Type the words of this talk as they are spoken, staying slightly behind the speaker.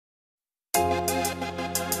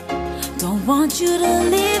Don't want you to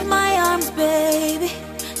leave my arms, baby.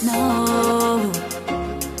 No,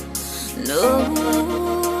 no.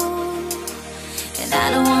 And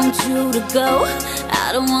I don't want you to go,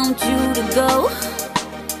 I don't want you to go,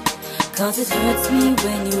 'cause it hurts me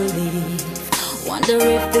when you leave. Wonder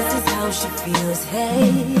if this is how she feels,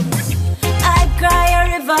 hey. I cry a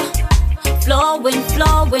river, flowing,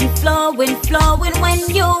 flowing, flowing, flowing when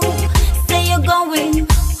you say you're going.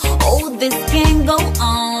 Oh, this can't go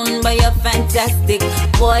on, but you're fantastic.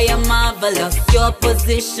 Boy, you're marvelous. Your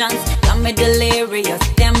positions got me delirious.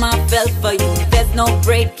 Damn, I fell for you. There's no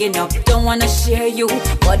breaking up. Don't wanna share you,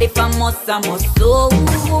 but if I must, I must. So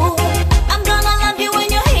I'm gonna love you when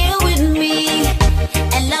you're here with me,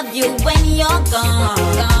 and love you when you're gone.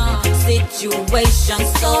 Situation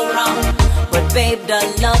so wrong, but babe, the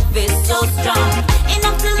love is so strong.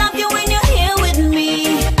 Enough to love you when you're here with me,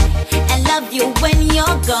 and love you when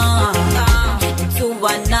you're gone. To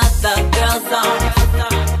another girl's arms.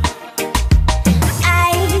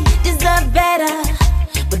 I deserve better,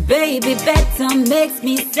 but baby, better makes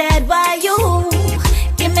me sad. Why you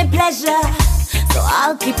give me pleasure, so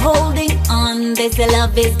I'll keep holding on. They say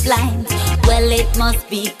love is blind. Well, it must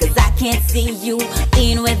be, 'cause I can't see you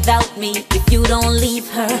being without me. If you don't leave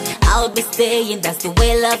her, I'll be staying. That's the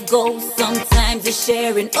way love goes. Sometimes it's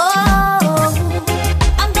sharing. Oh,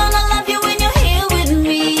 I'm gonna love you when you're here with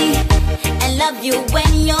me, and love you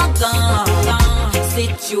when you're gone.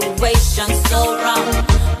 Situation so wrong,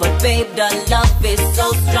 but babe, the love is so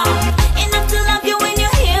strong. Enough to love you when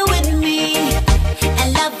you're here with me, and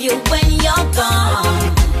love you when you're gone.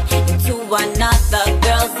 Into another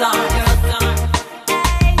girl's arms.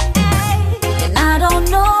 And I don't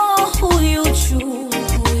know who you choose,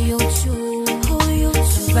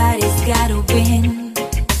 Somebody's gotta win,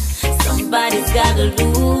 somebody's gotta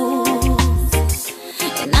lose.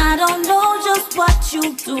 And I don't know just what you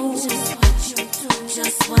do,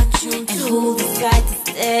 and who decides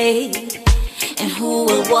to stay, and who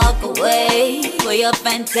will walk away. Boy, you're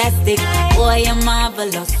fantastic. Boy, you're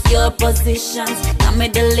marvelous. Your positions got me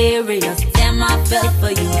delirious. Damn, I fell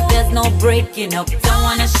for you. There's no breaking up. Don't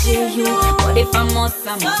wanna share you, but if I must,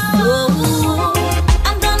 I must. Oh,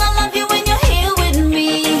 I'm gonna love you when you're here with me,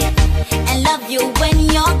 and love you when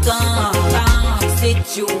you're gone.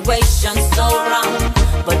 Situation so wrong,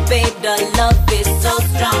 but babe, the love is so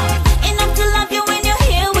strong. Enough to love you when you're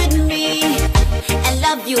here with me, and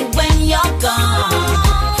love you when you're gone.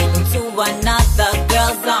 Into another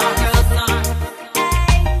girl's arms.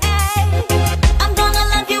 I'm gonna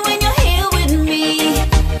love you when you're here with me,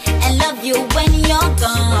 and love you when you're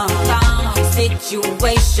gone.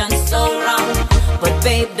 Situation so wrong, but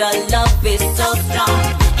babe, the love is so strong.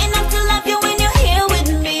 Enough to love you when you're here with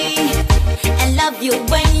me, and love you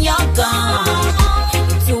when you're gone.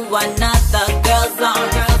 Into another girl's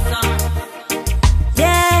arms.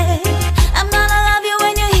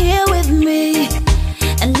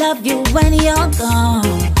 Love you when you're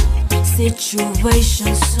gone.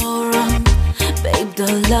 Situation so wrong, babe, the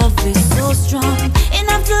love is so strong.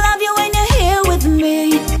 Enough to love you when you're here with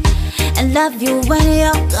me, and love you when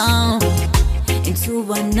you're gone. Into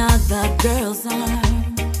another girl's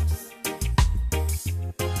arms,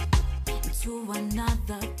 into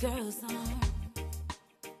another girl's arms.